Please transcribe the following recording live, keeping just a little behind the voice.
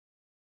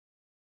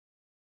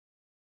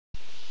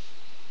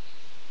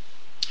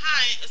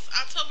It's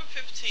October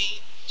 15th,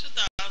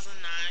 2009,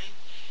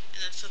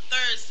 and it's a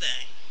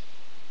Thursday.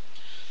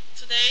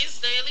 Today's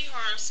daily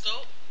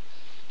horoscope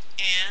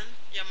and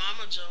your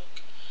mama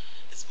joke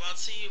is brought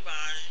to you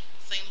by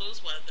St.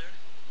 Louis weather.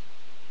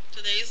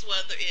 Today's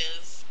weather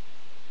is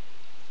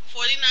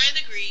 49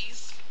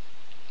 degrees,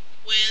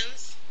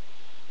 winds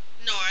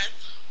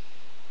north,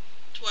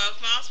 12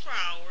 miles per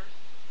hour,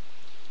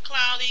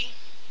 cloudy,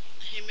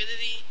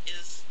 humidity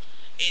is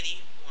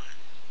 81.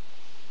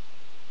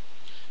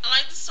 I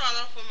like to start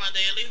off with my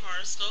daily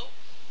horoscope,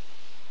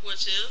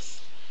 which is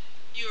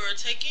you are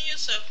taking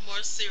yourself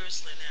more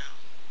seriously now.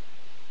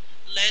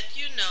 Let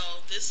you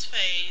know this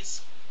phase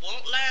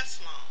won't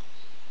last long.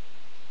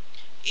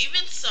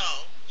 Even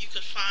so, you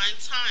could find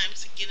time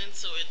to get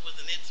into it with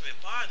an intimate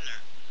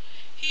partner.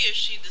 He or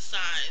she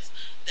decides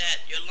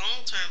that your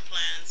long-term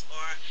plans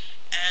are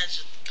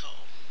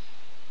illogical.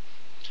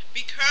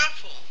 Be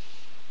careful,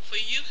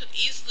 for you could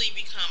easily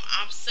become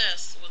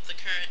obsessed with the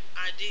current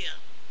idea.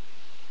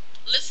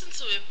 Listen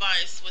to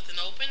advice with an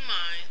open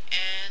mind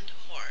and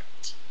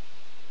heart.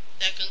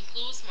 That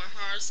concludes my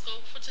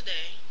horoscope for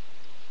today.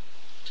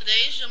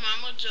 Today's your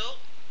mama joke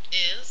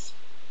is,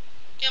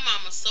 your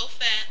mama's so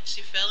fat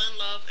she fell in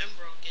love and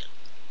broke it.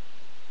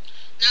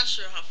 Not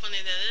sure how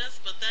funny that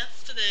is, but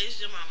that's today's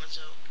your mama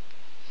joke.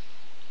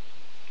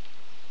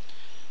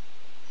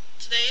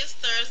 Today is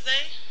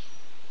Thursday.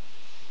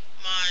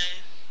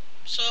 My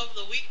show of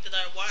the week that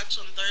I watch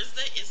on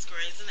Thursday is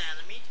Grey's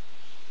Anatomy.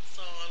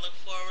 So I look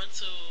forward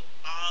to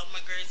all my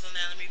Grey's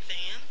Anatomy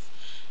fans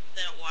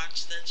that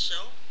watch that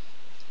show.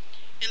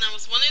 And I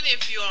was wondering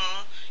if you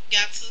all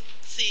got to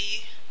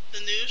see the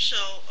new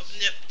show of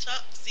Nip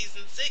Tuck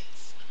Season 6.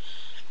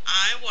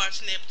 I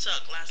watched Nip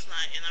Tuck last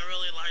night and I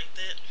really liked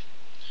it.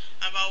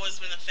 I've always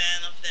been a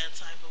fan of that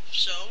type of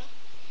show.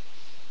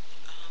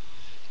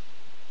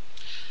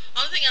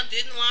 Only thing I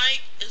didn't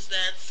like is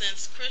that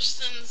since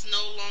Christian's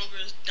no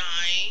longer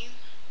dying,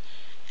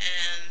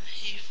 and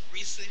he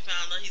recently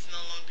found out he's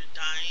no longer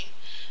dying,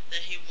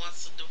 that he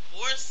wants a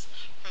divorce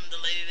from the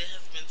lady that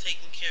has been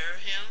taking care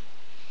of him,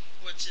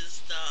 which is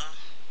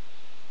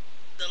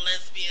the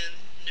lesbian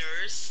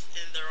nurse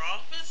in their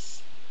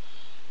office.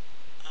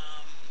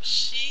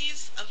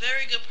 She's a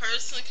very good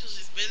person because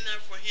she's been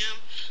there for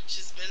him,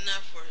 she's been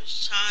there for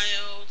his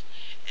child,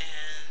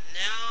 and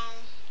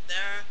now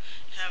they're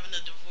having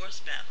a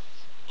divorce battle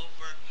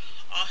over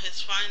all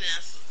his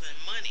finances and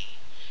money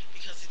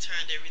because he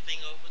turned everything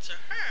over to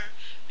her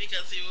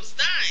because he was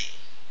dying.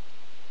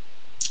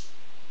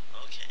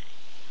 Okay.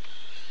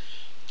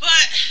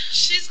 But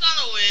she's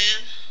gonna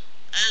win,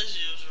 as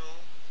usual.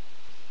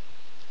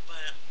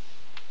 But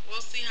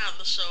we'll see how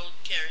the show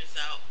carries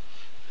out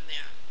from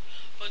there.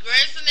 But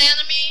Grey's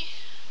Anatomy,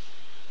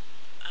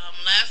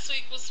 last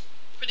week was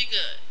pretty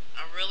good.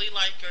 I really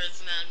liked Grey's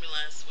Anatomy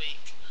last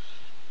week.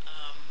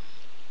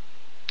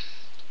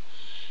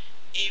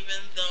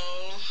 Even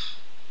though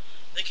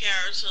the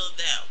character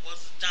that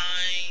was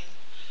dying,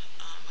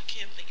 I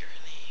can't think of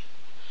her name,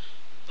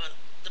 but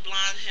the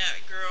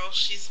blonde-haired girl,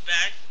 she's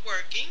back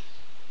working,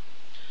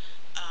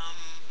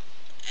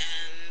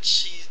 and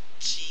she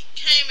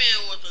came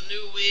in with a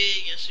new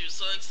wig, and she was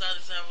so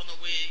excited to have on a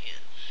wig,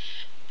 and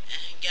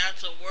got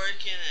to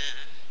working,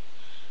 and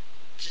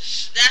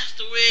just snatched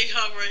the wig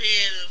off her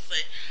head and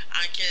say,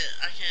 I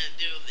can't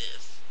do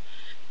this.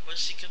 But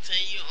she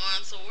continued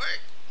on to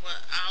work. But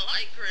I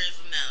like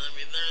Grey's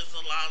Anatomy. There's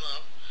a lot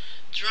of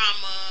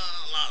drama,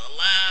 a lot of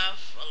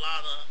laugh, a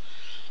lot of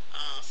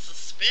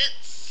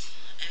suspense,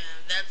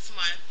 and that's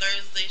my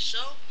Thursday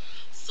show.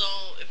 So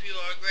if you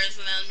are a Grey's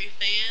Anatomy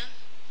fan,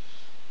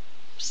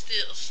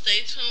 still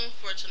stay tuned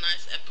for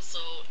tonight's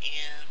episode,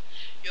 and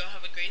you'll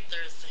have a great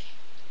Thursday.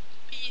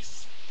 Peace.